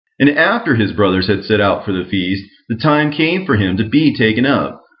And after his brothers had set out for the feast, the time came for him to be taken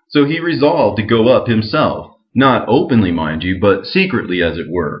up. So he resolved to go up himself, not openly, mind you, but secretly, as it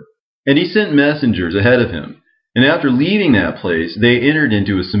were. And he sent messengers ahead of him. And after leaving that place, they entered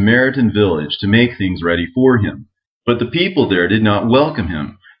into a Samaritan village to make things ready for him. But the people there did not welcome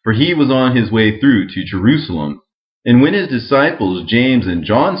him, for he was on his way through to Jerusalem. And when his disciples James and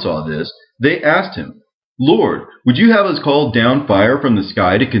John saw this, they asked him, "Lord, would you have us call down fire from the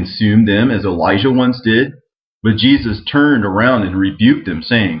sky to consume them as Elijah once did?" But Jesus turned around and rebuked them,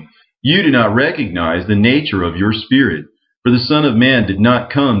 saying, "You do not recognize the nature of your spirit, for the Son of Man did not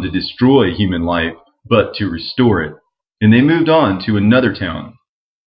come to destroy human life, but to restore it." And they moved on to another town.